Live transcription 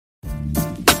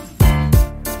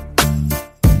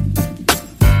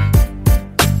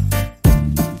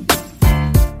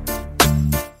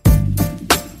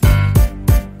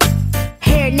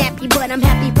I'm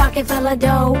happy, pocket full of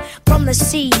dough. From the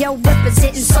CEO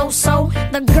representing so-so.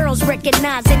 The girls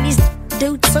recognizing these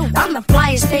do too. I'm the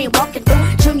flyest thing walking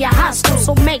through junior high school.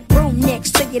 So make room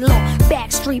next to your little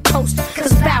backstreet post.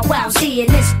 Cause Bow Wow's here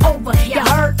and it's over. You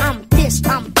heard? I'm this,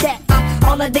 I'm that, I'm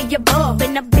all of the above.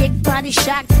 In a big body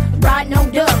shot, riding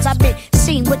on dubs. I've been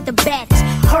seen with the baddest,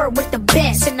 heard with the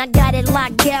best. And I got it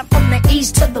locked down from the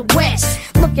east to the west.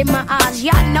 Look in my eyes,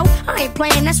 y'all know I ain't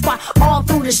playing. That's why all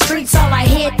through the streets all I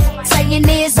hear saying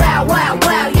is Bow Wow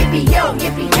Wow, yippee yo,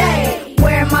 yippee yay.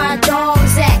 Where my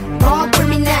dogs at? Walk with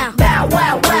me now. Bow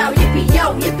Wow Wow, yippee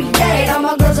yo, yippee yay. All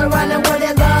my girls around the world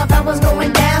that love how was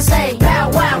going down. Say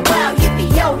Bow Wow Wow, yippee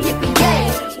yo, yippee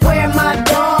yay. Where my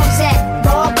dogs at?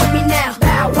 Walk with me now.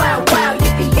 Bow Wow Wow,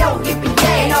 yippee yo, yippee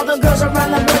yay. And all the girls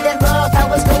around the world that love how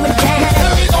was going down.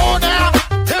 Here we go now.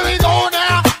 Here we go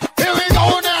now. Here we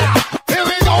go now. Here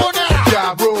we go now.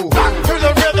 Ja Rule. Rock to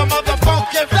the rhythm of the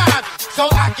funky rhyme, so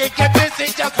I can get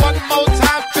busy just one more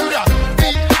time to the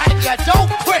beat. And you don't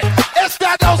quit. It's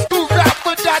that old school rap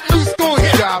with that new school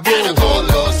hit. Ja Rule. And it go a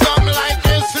little something like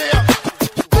this here.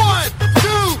 1,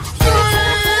 2, 3.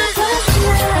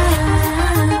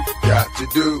 Got to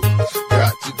do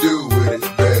with it,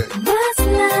 babe. What's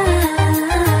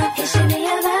love? It should be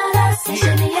about us. It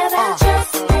should be about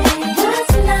just me.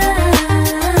 What's love?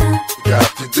 Got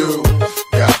to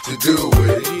do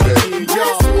with it, babe.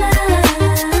 What's love?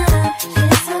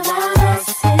 It's about us.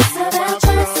 It's about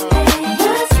just me.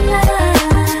 What's love?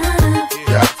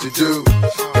 Got to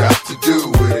do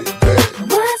with it, babe.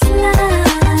 What's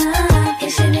love? It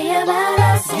should be about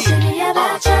us. It should be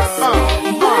about just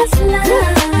me. What's love?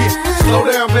 Slow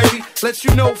down, baby. Let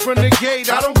you know from the gate,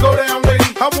 I don't go down,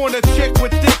 lady. I want a chick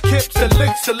with thick hips and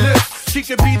licks her lips. She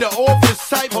could be the office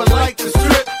type, but like the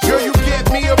strip. Girl, you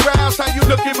get me aroused, how you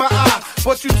look in my eye.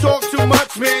 But you talk too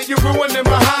much, man, you're ruining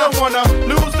my high. I don't wanna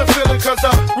lose the feeling, cause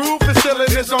the roof is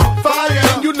ceiling is on fire.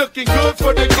 And you looking good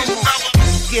for the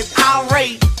Get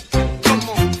irate, come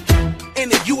on, in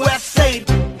the USA.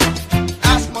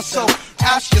 Ask myself,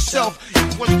 ask yourself,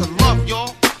 what's the love,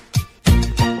 y'all?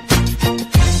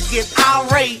 Get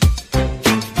irate,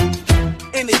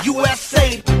 in the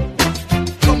USA.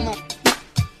 Come on,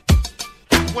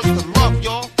 what's the love,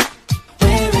 y'all?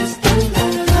 Where is the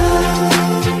love?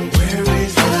 Where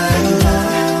is the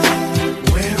love?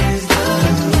 Where is the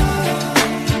love?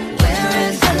 Where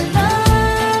is the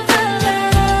love?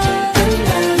 The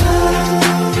love.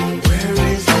 Where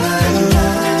is the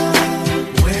love?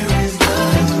 Where is the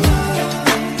love?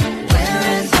 Where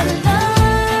is the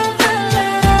love?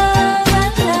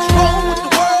 What's wrong with the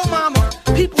world, mama?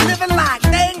 People living like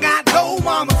they ain't got no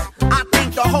mamas. I think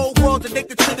the whole world's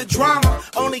addicted to the drama,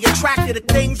 only attracted to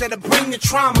things that'll bring the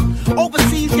trauma.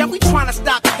 Overseas, yeah, we trying to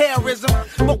stop terrorism,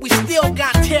 but we still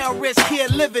got terrorists here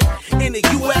living in the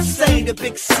USA, the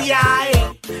big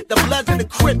CIA, the Bloods and the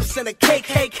Crips and the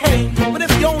KKK. But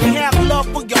if you only have love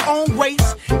for your own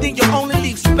race, then you only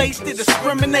leave space to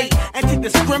discriminate, and to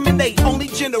discriminate only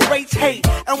generates hate.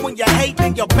 And when you hate,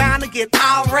 then you're bound to get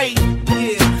irate.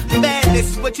 Yeah,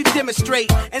 madness is what you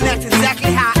demonstrate, and that's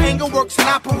exactly how anger works and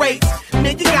operates.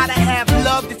 Man, you gotta have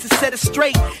love just to set it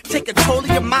straight. Take control of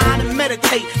your mind and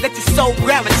meditate. Let your soul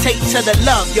gravitate to the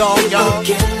love, y'all. People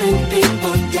killing,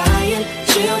 people dying,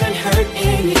 children hurt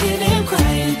and you hear them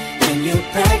crying. When you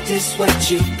practice what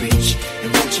you preach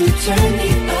and what you turn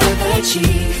the other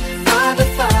cheek. Father,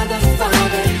 Father,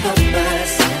 Father, help us.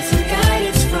 Send some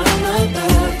guidance from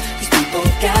above. These people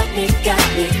got me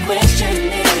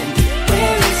questioning.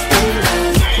 Where is the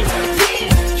love?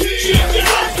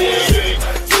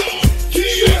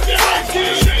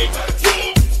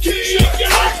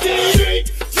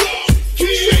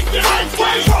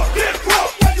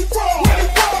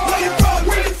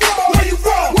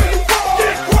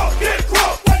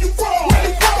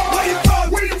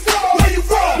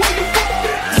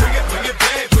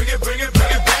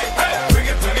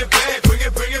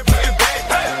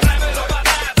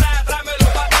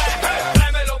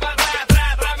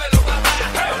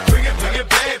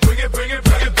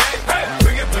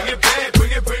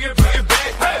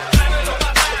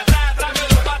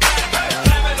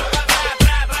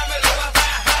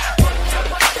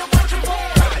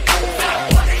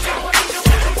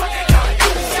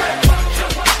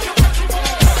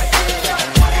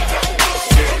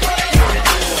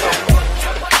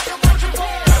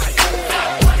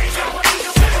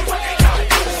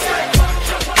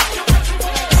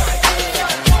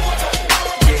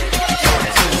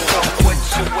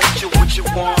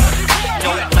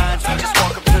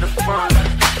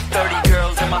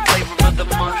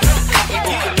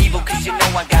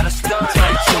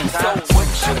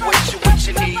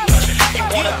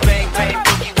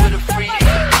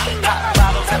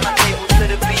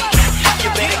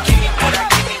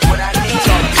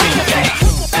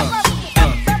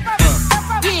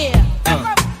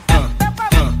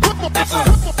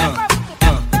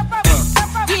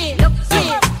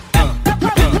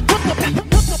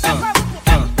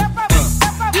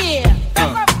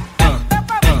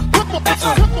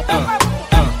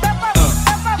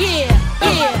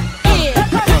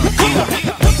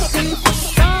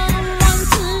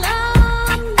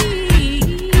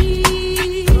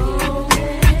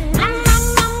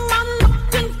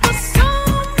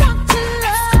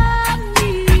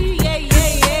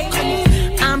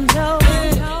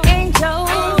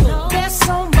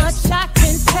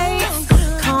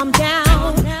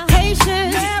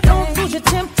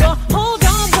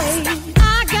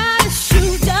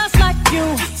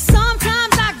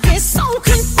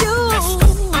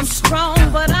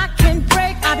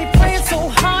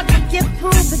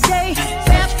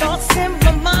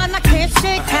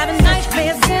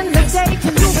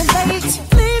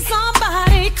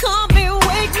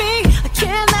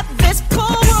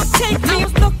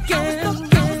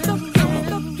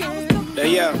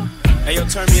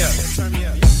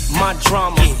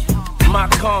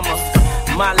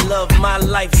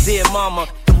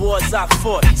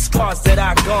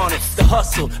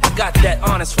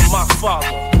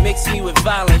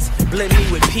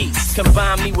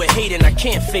 Combine me with hate and I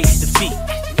can't face defeat.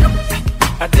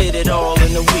 I did it all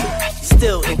in a week,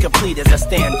 still incomplete as I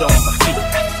stand on my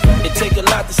feet. It take a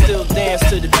lot to still dance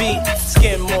to the beat,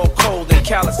 skin more cold than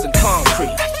callous and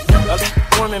concrete. A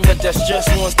woman, but that's just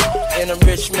one in a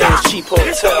rich man's cheap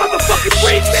hotel.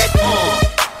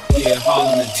 Yeah,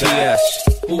 Harlem and TS.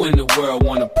 Who in the world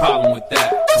want a problem with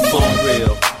that? Come on,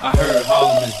 real. I heard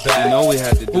Harlem is back. You know we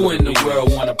had to do. Who in the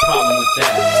world want a problem with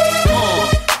that?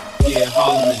 Yeah,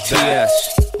 Harlem and TS.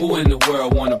 Who in the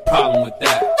world want a problem with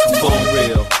that? Come on,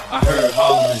 real. I heard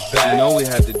Harlem is back. You know we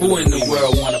had to do. Who in the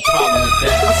world want a problem with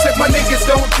that? I said my niggas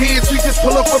don't dance, we just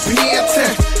pull up a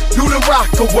PN10. Do the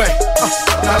rock away.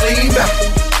 Now lean back,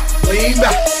 lean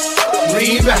back,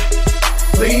 lean back,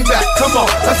 lean back. Come on.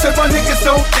 I said my niggas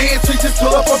don't dance, we just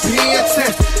pull up a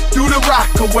PN10. Do the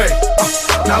rock away.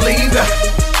 Now lean back,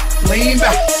 lean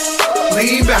back,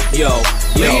 lean back. Yo,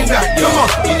 lean back. Come on.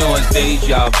 You know it's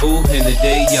deja vu, and the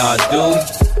day y'all do,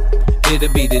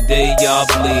 it'll be the day y'all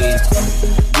bleed.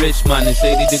 Rich minus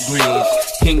 80 degrees.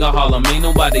 King of Harlem, ain't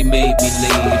nobody made me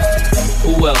leave.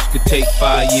 Who else could take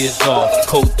 5 years off?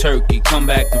 Cold turkey, come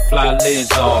back and fly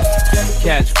lids off.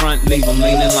 Catch front, leave them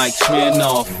leaning like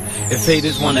Smirnoff. If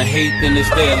haters wanna hate, then it's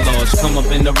their loss. Come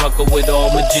up in the rucker with all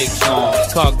my jigs on.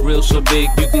 Car grill so big,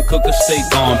 you can cook a steak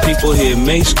on. People hear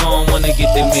Mace gone, wanna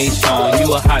get their Mace on.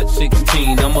 You a hot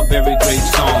 16, I'm a very great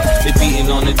song. They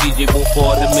beating on the DJ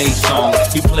before the Mace song.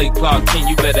 You play Clark King,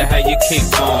 you better have your kick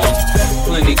on.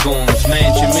 Plenty goons,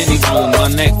 mansion, mini room. My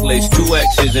necklace, 2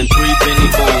 X's and 3 Benny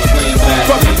Bones. Lean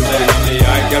back, lean back.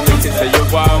 I got me to say you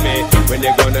want me. When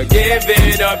you gonna give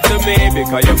it up to me?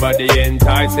 Because your body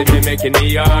enticing me, making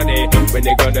me horny. When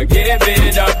you gonna give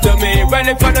it up to me? Well,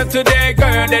 if I not today,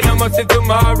 girl, then I must see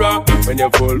tomorrow. When you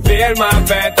fulfill my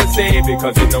fantasy,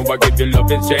 because you know I give you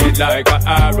love and shade like an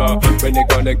arrow. When you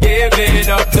gonna give it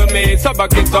up to me? So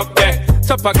back it up there,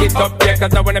 so back it up there.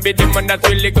 Cause I wanna be the man that's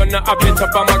really gonna up it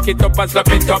up and mock it up and slap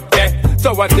it up there.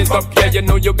 So what is up, yeah, you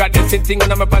know you got this thing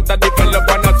and I'm about to develop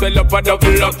and I swell up and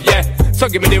double up, yeah. So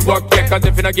give me the work, yeah, cause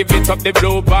if you not give it up, the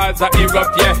blue bars are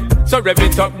erupt, yeah. So rev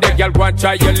it up, the girl want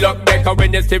try your luck, yeah. Cause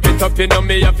when you stir it up, you know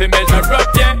me have to measure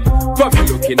up, yeah. Fuck you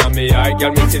looking at me, I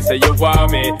girl, me say you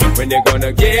want me. When you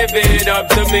gonna give it up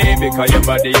to me? Because your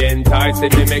body enticing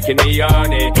me, making me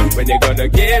horny. When you gonna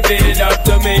give it up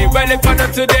to me? Well, if I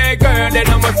not today, girl, then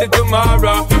I must see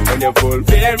tomorrow. When you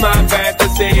fulfill my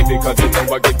fantasy, because you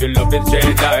know I give you love and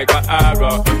shade like an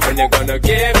arrow. When you gonna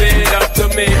give it up to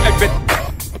me?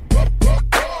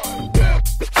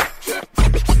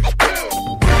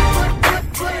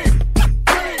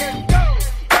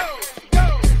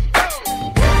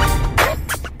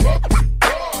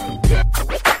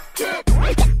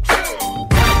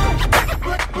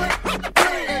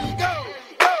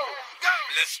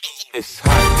 It's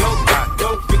hot,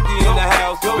 go, 50 in the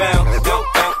house, bounce, go,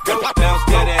 bounce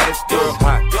that ass, girl,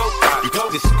 hot,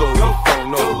 go, disco, phone,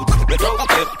 no, let's go,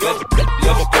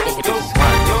 it's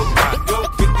hot, go,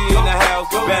 50 in the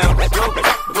house, bounce, go,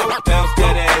 bounce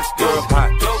that ass, girl, hot,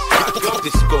 go,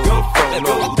 disco, phone,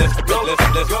 no, let's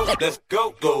go.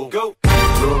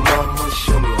 Little mama,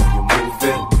 show me how you move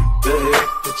it. Go ahead,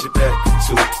 put your back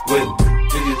into it.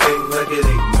 Do your thing like it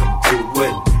ain't nothing to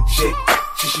it.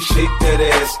 Shake that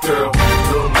ass, girl.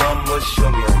 Little mama, show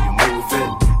me how you move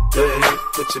it. Go ahead,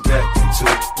 put your back into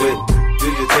it. Do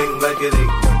your thing like it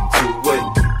ain't nothing to it.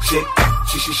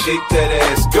 Shake that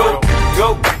ass, girl.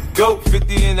 Go,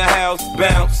 50 in the house,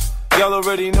 bounce. Y'all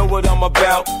already know what I'm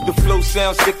about. The flow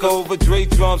sounds sicker over Dre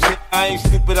drums. I ain't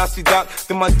stupid, I see Doc,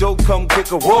 then my dope come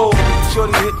quicker. Whoa,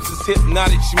 shorty hips is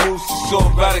hypnotic, she moves, she's so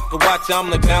erotic. Watch,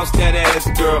 I'm the bounce that ass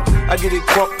girl. I get it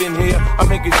crump in here, I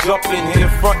make it jump in here,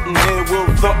 front in here, we'll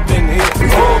thump in here. We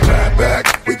gon' clap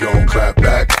back, we gon' clap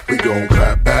back, we gon'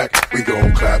 clap back, we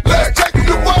gon' clap back. Let's take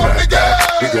the wall,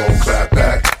 nigga. We gon' clap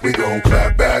back, we gon'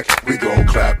 clap back, we gon'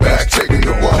 clap back. Taking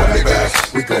the wall, nigga.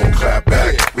 We gon' clap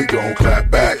back, we gon' clap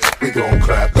back, we gon'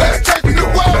 clap back. Let's take the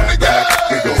wall, nigga.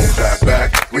 We gon' clap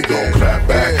back, we gon' clap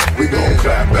back, we gon'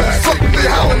 clap back. Something they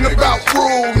hollering about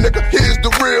rule, nigga. Here's the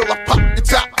real. I pop your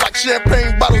top like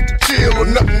champagne bottles to chill or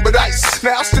nothing but ice.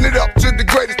 Now I send it up to the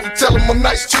greatest to tell them I'm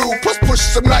nice too. Plus push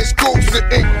some nice grooves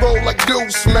that ink roll like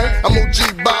deuce, man. I'm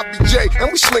OG Bobby J,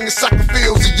 and we slinging soccer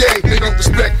fields, yay. Nigga,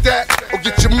 respect that, or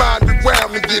get your mind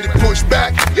around and get it pushed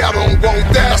back. Y'all don't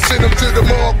want that. I send them to the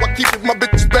morgue while keeping my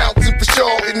bitches bouncing for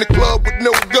sure. In the club with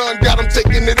no gun, got them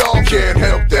taking it off. Can't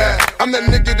help that. I'm that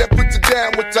nigga that puts it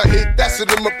down once I hit. That's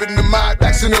it, I'm up in the mind,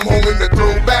 axing them home in the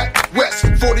throwback. West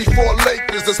 44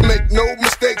 Lakers, let's make no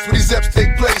mistakes when these F's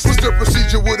take place. What's the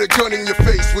procedure with a gun in your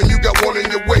face when you got one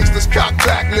in your waist? Let's cock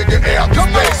back, nigga, air out the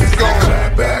face. Let's go.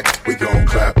 Clap back, we gon'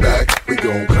 clap back, we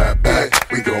gon' clap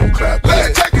back, we gon' clap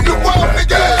back. Let's take the wall,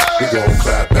 nigga. We gon'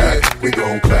 clap back, we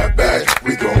gon' clap back,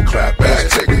 we gon' clap back.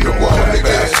 Taking the wall,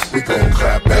 nigga. We gon'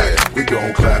 clap back, we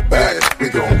gon' clap back, we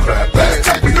gon' clap back. Let's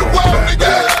take the wall,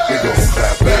 nigga. We gon'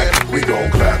 clap back, we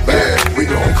gon' clap back, we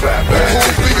gon' clap back.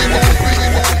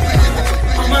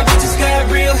 All my bitches got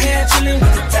real hair, chillin'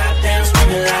 with the top down,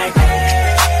 screaming like,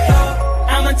 hey, oh.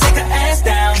 I'ma take her ass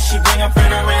down, she bring her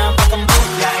friend around, fuck 'em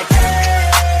both like,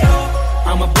 hey, oh.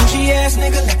 I'm a bougie ass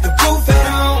nigga, like the roof at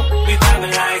home. We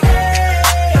vibing like,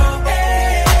 hey, oh,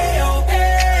 hey, oh,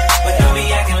 hey. But don't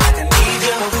be acting like I need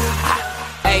you.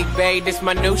 Hey, babe, this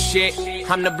my new shit.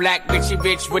 I'm the black bitchy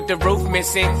bitch with the roof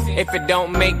missing. If it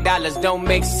don't make dollars, don't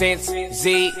make sense.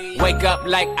 Z, wake up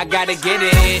like I gotta get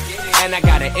it. And I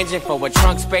got an engine for a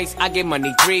trunk space. I get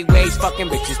money 3 ways, fucking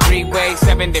bitches 3 ways.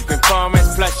 7 different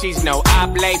formats, plus she's no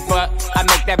oblate. But I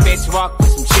make that bitch walk with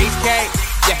some cheesecake.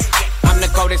 Yeah, I'm the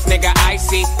coldest nigga I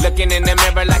see. Looking in the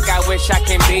mirror like I wish I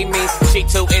can be me. She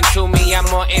too into me, I'm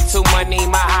more into money.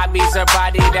 My hobbies are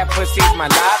body, that pussy's my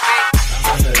lobby.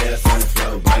 I'm the ass on the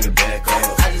floor, bring it back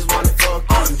up. I just wanna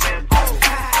fuck on the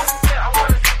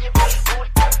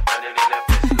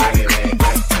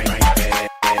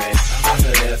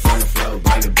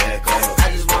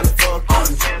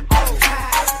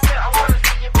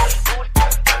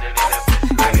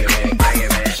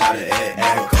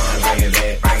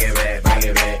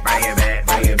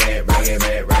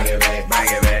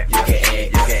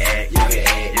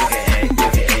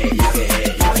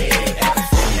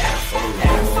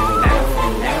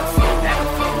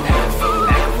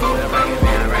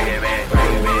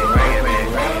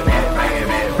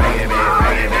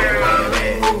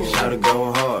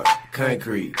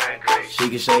She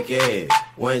can shake your head,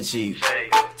 1 cheek,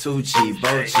 2 cheek,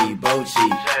 both cheek.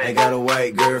 I got a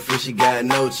white girlfriend, she got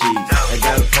no cheeks. I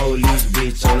got a police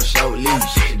bitch on a short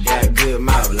leash. She got good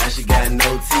mouth, like she got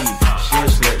no teeth. She a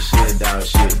slut, she a dog,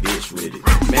 she a bitch with it.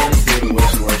 Man, it's good when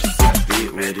she works, she put the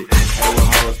bit with it. Hey,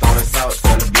 with hoes throwing salt,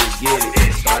 tell the bitch get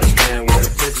it. Started playing with the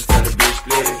pussy, tell the bitch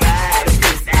split it. I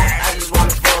just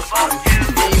wanna fuck on it. Be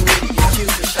with it, you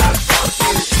cute, so shot fuck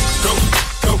it. Go.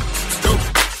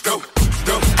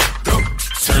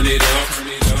 Turn it up.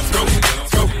 Go.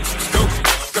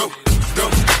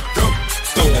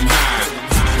 Throw 'em high.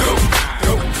 Go.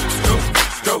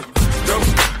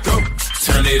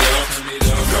 Turn it up.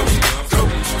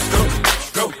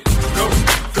 Go.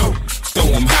 Throw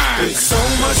 'em high. There's so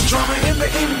much drama in the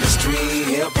industry.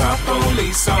 Hip-hop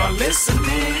police are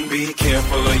listening. Be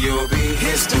careful or you'll be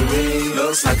history.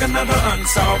 Looks like another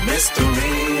unsolved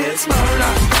mystery. It's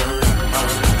murder.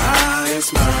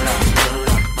 It's murder.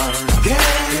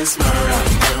 Yeah, it's murder.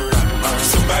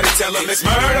 Somebody tell them it's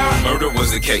murder. Murder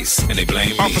was the case, and they blame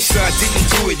me. Officer, I didn't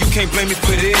do it, you can't blame me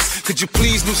for this. Could you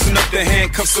please loosen up the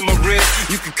handcuffs on my wrist?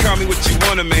 You can call me what you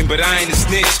wanna, man, but I ain't a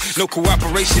snitch. No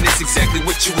cooperation is exactly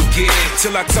what you will get.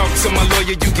 Till I talk to my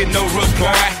lawyer, you get no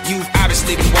reply. You've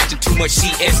obviously been watching too much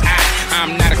CSI.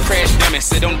 I'm not a crash dummy,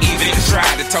 so don't even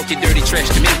try to talk your dirty trash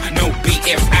to me. No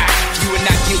BFI. You are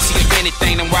not guilty of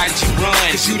anything, then why did you run?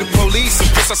 Cause you the police, and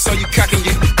plus I saw you cocking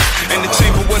your and the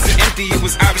chamber wasn't empty, it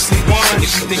was obviously one.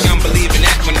 If you think I'm believing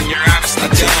that one, then you're obviously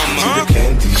dumb, huh? To the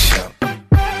candy shop,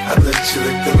 I let you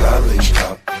lick the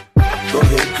lollipop. Go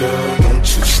ahead, girl, don't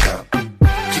you stop.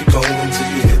 Keep going till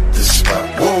you hit the spot.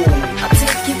 Whoa. I'll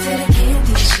take you to the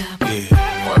candy shop.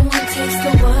 Yeah. One taste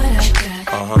of what I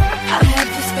got. I'll have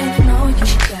you spending all you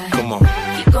got. Come on.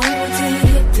 Keep going till you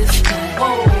hit the spot.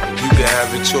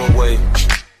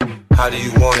 How do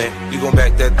you want it? You gon'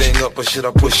 back that thing up or should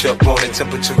I push up on it?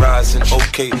 Temperature rising,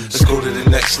 okay, let's go to the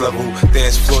next level.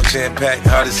 Dance floor jam-packed,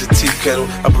 hot as a tea kettle.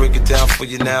 I break it down for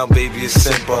you now, baby, it's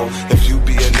simple. If you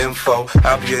be an info,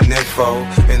 I'll be an info.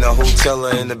 In a hotel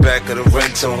or in the back of the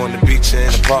rental, on the beach or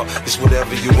in the park, it's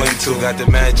whatever you into. Got the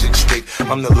magic stick,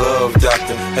 I'm the love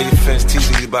doctor. How your fans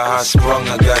teasing you about how I sprung,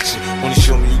 I got you. Wanna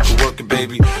show me you can work it,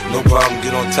 baby? No problem,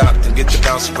 get on top, then get to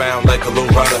bounce around like a low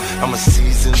rider. I'm a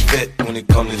seasoned vet when it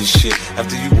comes to this shit.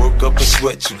 After you work up a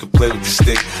sweat, you can play with the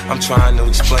stick. I'm trying to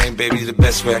explain, baby, the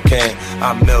best way I can.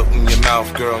 I melt in your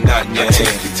mouth, girl, not in your hand.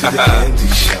 Take you to the candy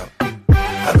shop.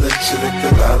 I let you lick the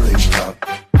lollipop.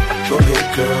 Go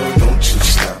ahead, girl, don't you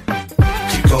stop.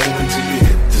 Keep going till you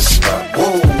hit the spot.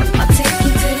 Whoa. I'll take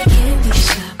you to the candy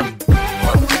shop.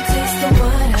 One more taste of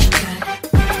what I got.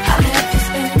 I'll have you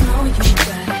spending all you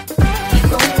got. Keep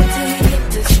going till you hit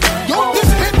the spot. Don't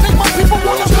this hit make my people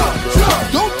wanna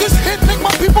Don't this hit make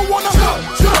my people wanna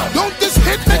Don't this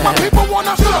hit make my people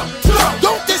wanna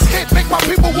Don't this hit make my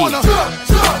people wanna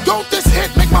Don't this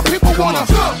hit make my people wanna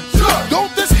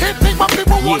Don't this hit make my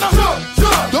people wanna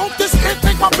Don't this hit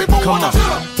make my people wanna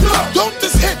Don't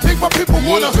this hit make my people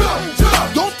wanna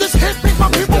Don't this hit make my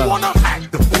people wanna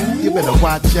act the fool. You better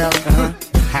watch out.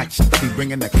 Hacks be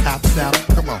bringing the cops out.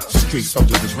 Come on, street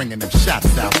soldiers is ringing them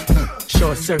shots out.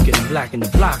 Short circuit and blacking the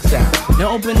blocks out.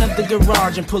 Now open up the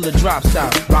garage and pull the drops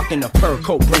out. Rocking the fur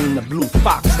coat, bringing the blue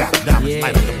fox out. Diamonds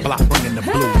light up the block, bringing the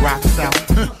blue rocks out.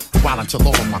 While until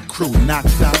all of my crew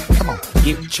knocks out. Come on,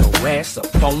 get your ass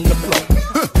up on the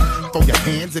floor. Throw your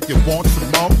hands if you want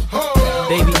some more.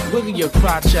 Baby, wiggle your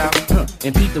crotch out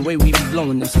and peep the way we be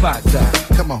blowing them spots out.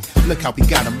 Come on, look how we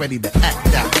got them ready to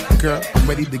act out. Girl, I'm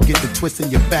ready to get the twist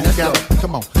in your back. Let's out. Go.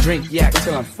 Come on, drink yak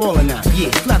till I'm falling out. Yeah,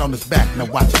 flat on his back. Now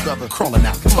watch your brother crawling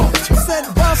out. Talk to him.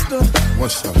 Said Buster,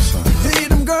 what's up, son? See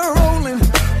them girl rolling,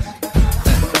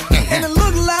 and it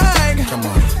look like come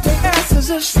on, their asses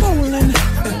are swollen.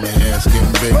 And their ass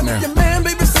getting big but now. Your man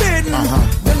baby sitting.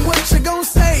 Then what you gon'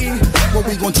 say? What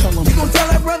we gon' tell him? You gon' tell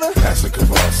that brother? That's a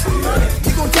Kavasi, yeah.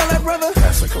 You gon' tell that brother?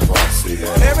 That's a Kavasi,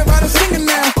 yeah. Everybody singing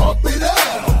now. Bump it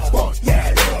up, bump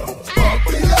that up, bump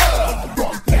it up,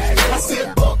 bump that up. I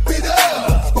said bump it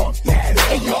up, bump that up.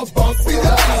 Hey, y'all bump it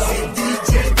up. I said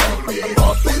DJ bump it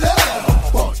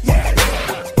up, bump that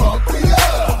up, bump it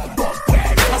up, bump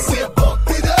that up. I said bump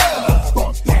it up,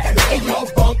 bump that up. Hey, y'all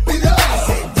bump it up. I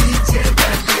said DJ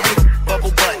bump it up.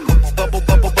 Bubble butt, bubble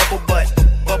bubble bubble butt,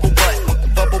 bubble butt,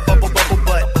 bubble bubble bubble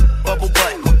butt, bubble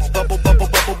butt, bubble bubble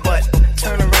bubble butt.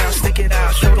 Turn around, stick it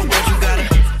out, show the world you got it.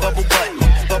 Bubble butt,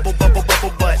 bubble bubble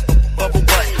bubble butt, bubble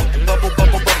butt, bubble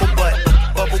bubble bubble butt,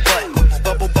 bubble butt,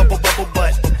 bubble bubble bubble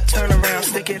butt. Turn around,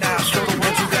 stick it out, show the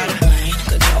world you got it.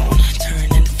 Good on,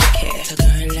 turning the cat. A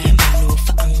girl like me know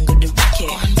for angle the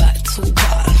wicked. One back, two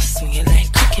bars, swing it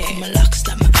like cricket. My locks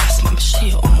like my ass, mama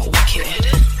she on a wicked.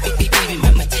 Baby,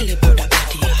 make my tell you about that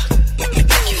body. Make me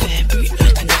break your fabric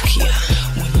like a Nokia.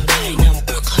 When you wine, I'm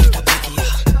broke off the body.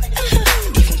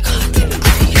 Even caught in the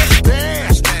body.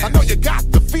 Dance, I know you got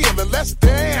the feeling. Let's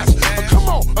dance. Come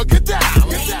on, get down,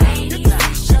 get down, get down.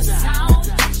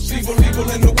 People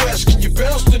in the West, can you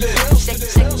bounce to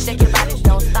this? Shake your body,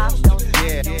 don't stop.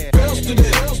 Bounce to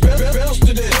this, bounce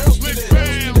to this.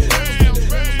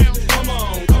 Come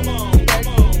on, come on, come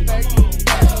on.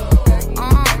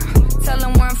 Tell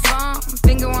them where I'm from.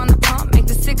 Finger on the pump, make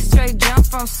the 6 straight jump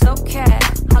from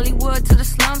SoCal. Hollywood to the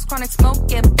slums, chronic smoke,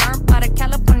 get burnt by the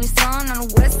California sun on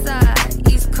the west side.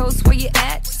 East Coast, where you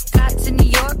at? Just got to New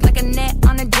York like a net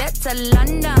on a jet to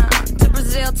London. To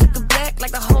Brazil, took a back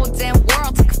like the whole damn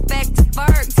world took effect to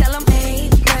Ferg. Tell them, hey,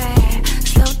 back,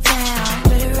 slow down.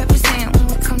 Better represent when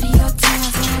we come to your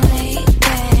town. So lay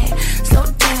back, slow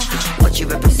down. What you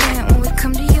represent when we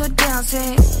come to your town?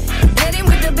 Say, get in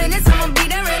with the business, I'ma be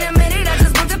there in a minute. I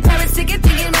just booked a Paris ticket,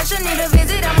 thinking I should need a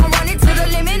visit. I'ma run it to the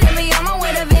limit, and me on my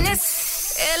way to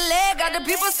Venice. LA got the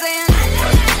people saying,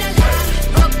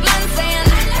 Brooklyn saying,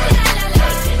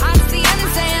 Oxygen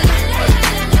saying,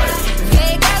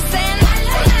 Vegas saying,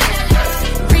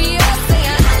 Rio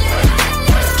saying,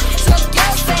 Tokyo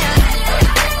saying,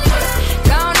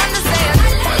 Down Under saying,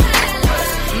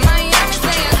 Miami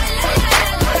saying,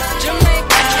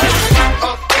 Jamaica.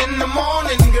 Up in the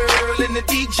morning, girl, and the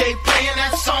DJ playing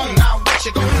that song. Now what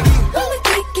you gonna do? I'ma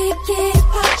get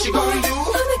What you gonna do?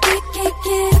 I'ma get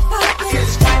I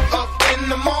said up in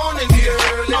the morning,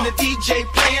 girl, and the DJ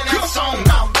playing that song.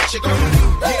 Now what you gonna do?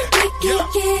 What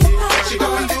you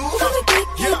gonna do? I'ma get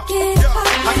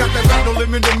I got that no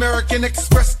limit American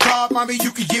Express card, mommy,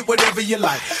 you can get whatever you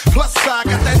like. Plus I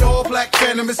got that all black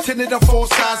Phantom, it's tinted on 4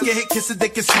 sides. Get hit, kiss it, they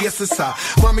can see us inside.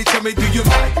 Mommy, tell me, do you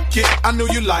like it? I know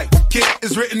you like it.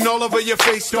 It's written all over your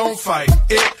face, don't fight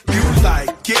it. You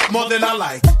like it more than I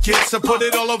like it, so put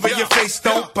it all over your face,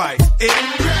 don't bite it.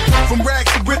 From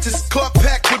rags to riches, club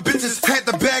packed with bitches, had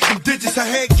to bag them digits, her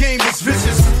head game was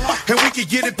vicious, and we could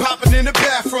get it poppin' in the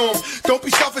bathroom. Don't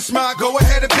be selfish, ma, go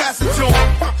ahead and pass it to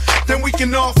him. Then we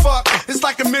can all fuck. It's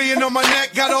like $1 million on my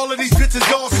neck, got all of these bitches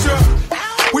all shook.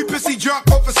 We pissy drunk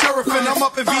off a surfing, I'm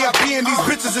up in VIP and these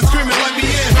bitches are screaming, let me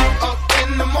in. Up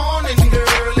in the morning,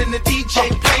 girl, and the DJ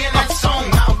playing that song.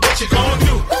 Now what you gonna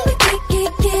do?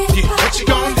 Yeah, what you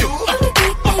gonna do?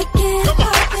 Come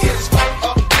on. It's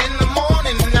up in the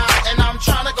morning now, and I'm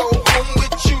trying to go home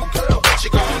with you, girl. What you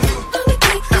gonna do?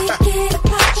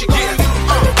 What you gonna do?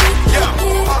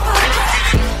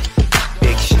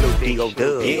 Big Snoop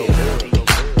D-O-Dub. Yeah.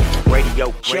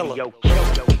 Radio killer.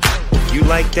 You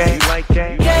like that? You like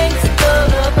that?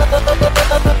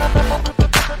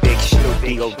 Big Snoop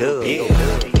D-O-Dub.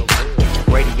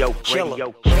 Yeah. Radio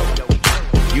killer.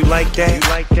 You like that? You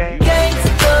like that?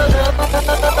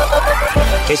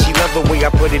 And she love the way I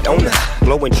put it on her.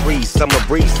 Blowing trees, summer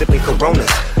breeze, sipping Coronas.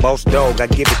 Boss dog, I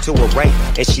give it to her right,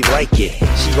 and she like it.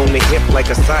 She on the hip like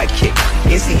a sidekick.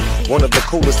 Is he one of the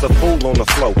coolest, a fool on the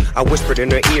flow? I whispered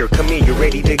in her ear, come here, you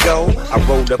ready to go? I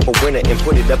rolled up a winner and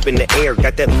put it up in the air.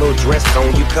 Got that little dress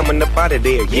on, you coming up out of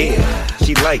there, yeah.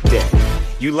 She like that.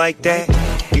 You like that?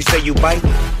 You say you bite?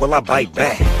 Well, I bite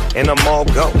back, and I'm all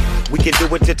go. We can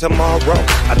do it till tomorrow.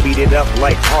 I beat it up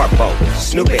like Harpo.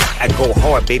 Snoop it, I go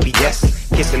hard, baby, yes.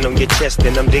 Kissing on your chest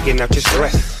and I'm digging out your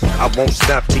stress. I won't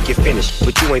stop till you finish,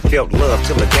 but you ain't felt love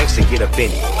till a gangster get up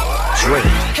in it. Drink.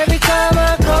 Every time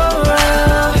I go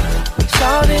around,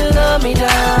 shawty love me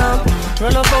down.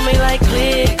 Run up on me like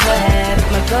click clack.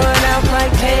 My gun out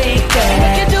like take that. And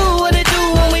I can do what it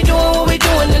do when we doing what we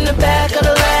doing in the back of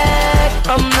the lag.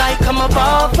 I'm like, I'm a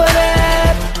ball for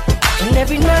that. And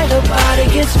every night her body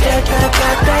gets jacked. I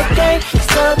got that gang,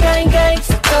 skull gang gang,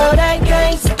 skull that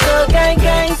gang, skull gang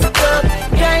gang, skull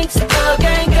gang, skull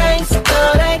gang gang,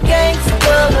 skull that gang,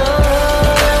 skull.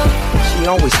 She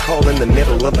always call in the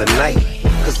middle of the night.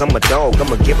 Cause I'm a dog,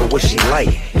 I'ma give her what she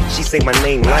like. She say my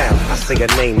name loud, I say her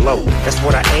name low. That's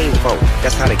what I aim for,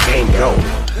 that's how the game go.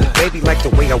 Baby like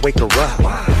the way I wake her up.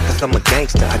 Cause I'm a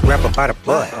gangster, I grab her by the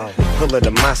butt. Pull her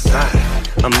to my side.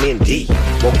 I'm in deep,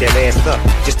 woke that ass up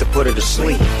just to put her to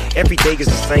sleep. Every day is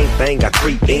the same thing, I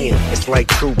creep in. It's like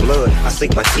true blood, I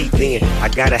sink my teeth in. I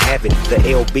gotta have it, the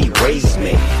LB raised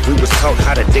me. We was taught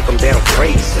how to dig them down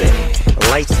crazy.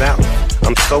 Lights out,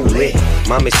 I'm so lit.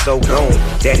 Mommy's so gone,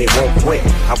 daddy won't quit.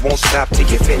 I won't stop till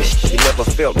you finish. You never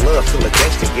felt love till a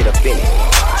gangster get up in it.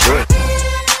 Drink.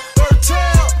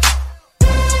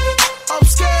 I'm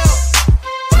scared.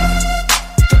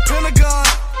 The Pentagon.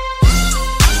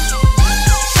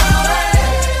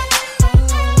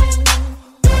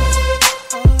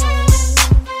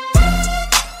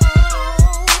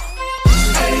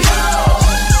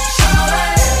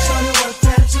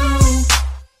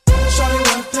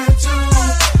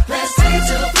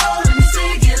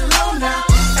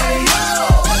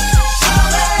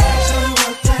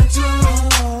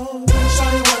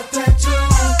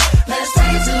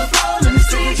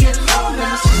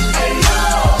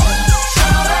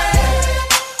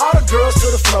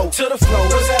 To the flow,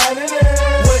 what's happening?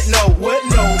 What no?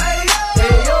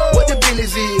 What the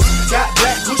business is? Got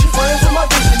black Gucci frames with my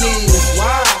vision is.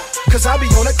 Why? Cause I be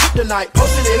on a kryptonite,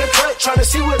 posted in a cut, trying to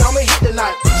see what I'ma hit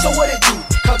tonight. So what it do?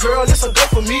 Cause girl, it's a go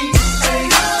for me. Hey,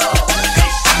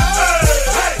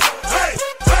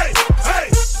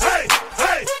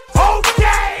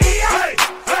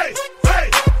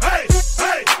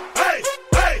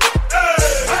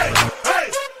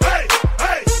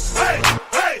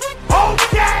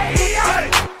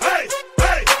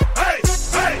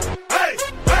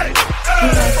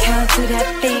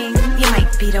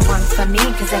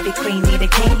 cause every queen need a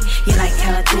king. You like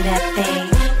how I do that thing?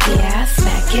 Yeah,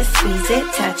 smack it, squeeze it,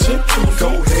 touch it, tease Go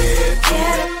it. ahead,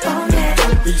 get up on that.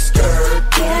 Don't be scared.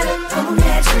 Get up on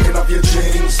that. Taking off your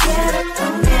jeans. Get up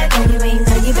on that. And you ain't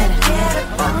know you better get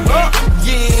up on that.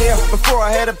 Yeah, before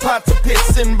I had a pot to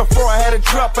piss in, before I had a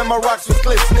drop and my rocks was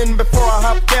glistening, before I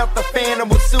hopped out the Phantom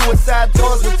with suicide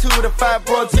doors with 2 to 5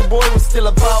 broads, your boy was still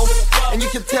a boss. And you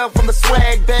can tell from the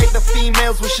swag bag, the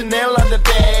females with Chanel on the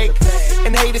bag.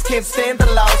 And haters can't stand the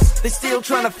loss, they still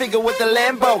trying to figure what the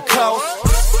Lambo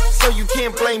costs. so you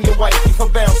can't blame your wifey for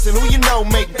bouncing. Who you know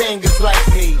make bangers like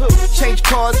me? Change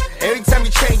cars every time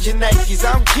you change your Nikes.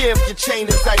 I don't care if your chain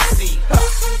is icy.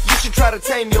 You should try to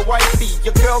tame your wifey.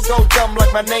 Your girl go dumb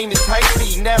like my name is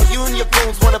Hyphy. Now you and your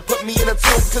goons wanna put me in a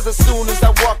tomb, cause as soon as I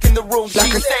walk in the room,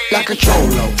 like a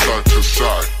cholo, side to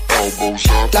side, elbows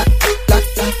up,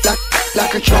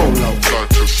 like a cholo, side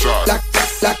to side,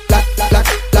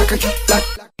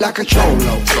 like a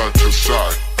cholo, side to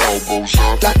side, elbows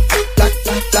up,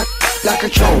 like a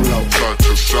cholo, side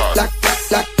to side,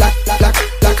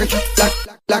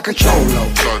 like a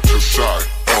cholo, side to side,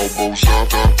 elbows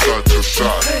up, side to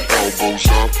side, elbows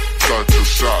up, side to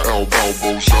side,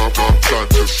 elbows up, side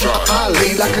to side. I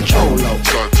lean like a cholo,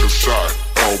 side to side,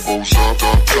 elbows up,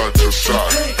 side to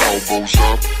side, elbows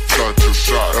up, side to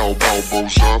side,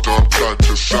 elbows up, side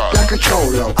to side, like a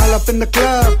cholo. All up in the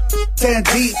club, 10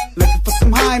 deep, looking for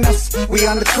some highness. We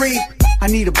on the creep. I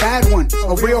need a bad one,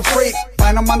 a real freak.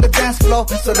 Find them on the dance floor,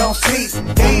 so don't sleep.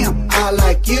 Damn, I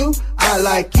like you,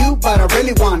 but I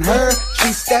really want her.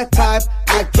 She's that type,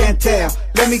 I can't tell.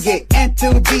 Let me get in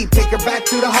too deep, take her back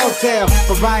to the hotel.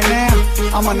 But right now,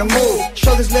 I'm on the move.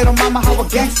 Show this little mama how a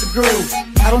gangster groove.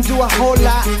 I don't do a whole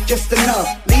lot, just enough.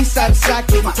 Lean side to side,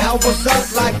 keep my elbows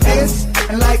up like this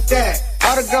and like that.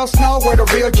 All the girls know where the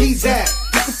real G's at.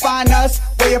 You can find us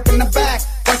way up in the back,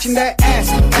 watching that ass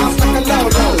bounce like a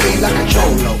lolo, lean like a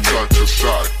cholo. Side to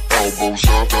side, elbows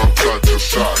up, side to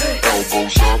side,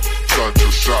 elbows up, side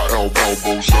to side,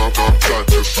 elbows up, side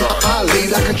to side. I lean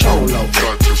like a cholo.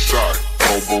 Side to side,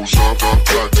 elbows up,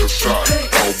 side to side,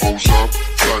 elbows up,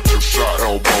 side to side,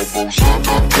 elbows up,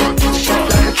 side to side,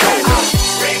 like a cholo.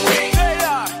 Ring ring.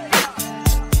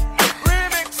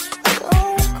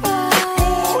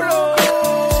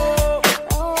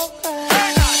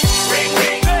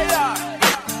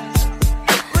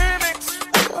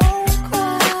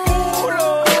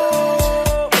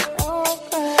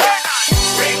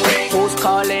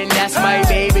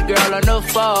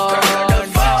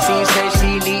 She said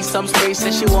she needs some space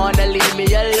and she wanna leave me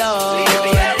alone.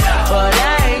 But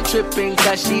I ain't tripping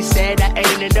cause she said I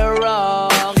ain't in the wrong.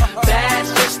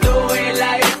 That's just the way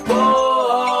life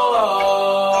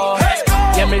goes.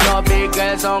 Yeah, me know big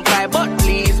girls don't cry, but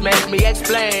please make me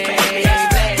explain.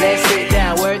 Let's sit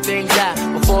down, work things out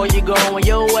before you go on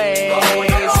your way.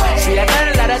 See, I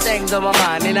got a lot of things on my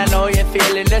mind and I know you're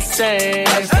feeling the same.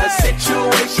 The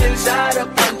situation's out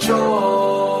of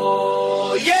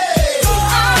control. Yeah.